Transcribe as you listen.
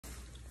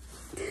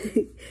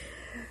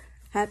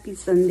Happy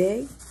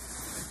Sunday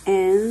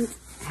and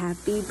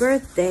happy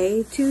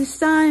birthday to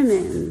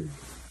Simon.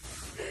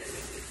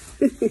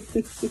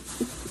 This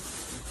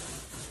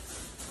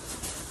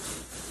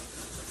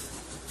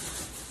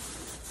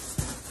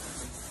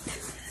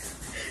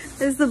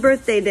is the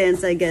birthday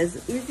dance, I guess.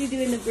 Who's he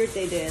doing the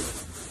birthday dance?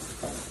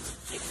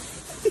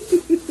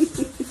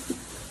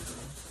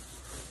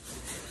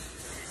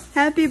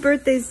 Happy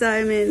birthday,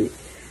 Simon.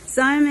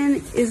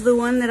 Simon is the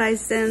one that I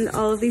send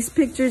all of these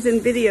pictures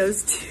and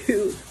videos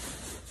to.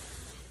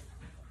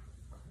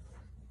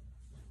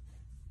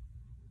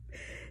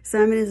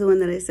 Simon is the one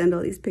that I send all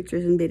these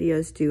pictures and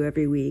videos to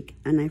every week.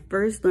 And I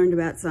first learned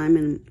about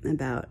Simon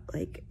about,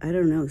 like, I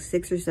don't know,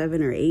 6 or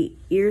 7 or 8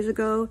 years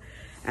ago,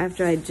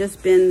 after I'd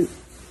just been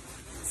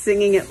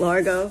singing at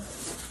Largo.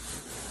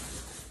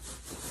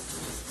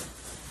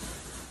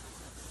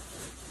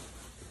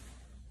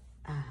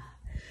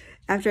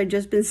 After I'd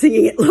just been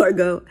singing at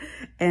Largo,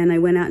 and I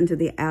went out into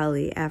the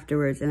alley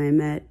afterwards, and I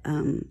met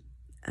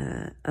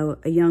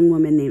a young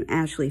woman named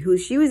Ashley, who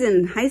she was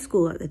in high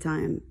school at the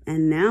time,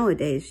 and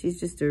nowadays she's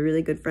just a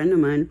really good friend of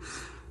mine.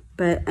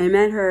 But I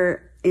met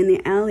her in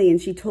the alley, and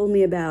she told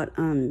me about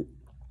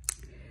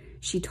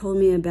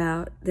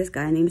this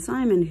guy named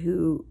Simon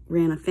who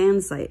ran a fan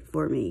site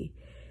for me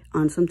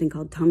on something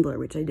called Tumblr,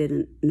 which I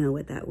didn't know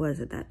what that was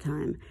at that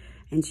time.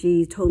 And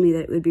she told me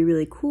that it would be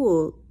really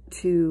cool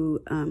to,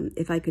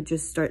 if I could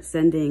just start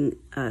sending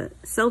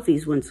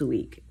selfies once a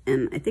week.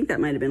 And I think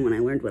that might have been when I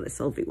learned what a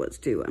selfie was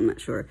too, I'm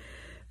not sure.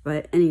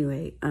 But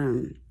anyway,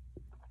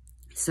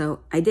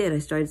 so I did, I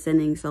started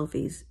sending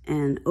selfies.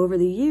 And over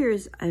the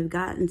years, I've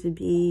gotten to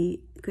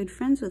be good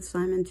friends with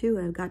Simon too.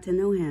 I've got to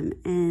know him.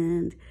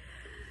 And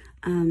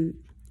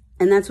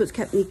that's what's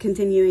kept me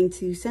continuing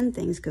to send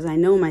things, because I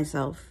know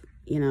myself,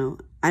 you know.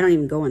 I don't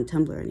even go on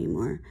Tumblr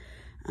anymore.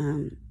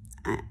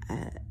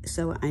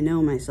 So I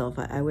know myself.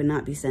 I would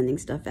not be sending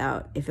stuff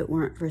out if it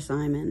weren't for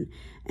Simon,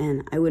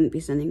 and I wouldn't be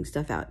sending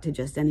stuff out to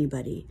just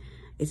anybody.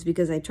 It's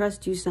because I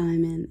trust you,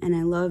 Simon, and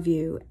I love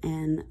you,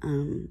 and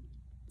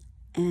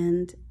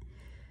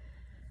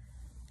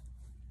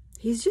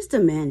he's just a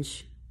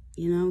mensch,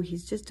 you know.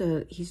 He's just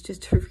a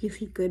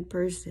really good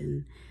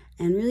person,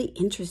 and really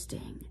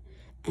interesting,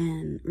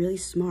 and really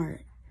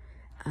smart,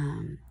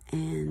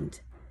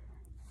 and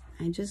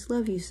I just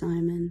love you,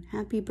 Simon.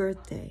 Happy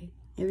birthday.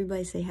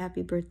 Everybody say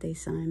happy birthday,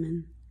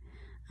 Simon.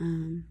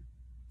 And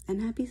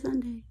happy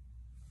Sunday.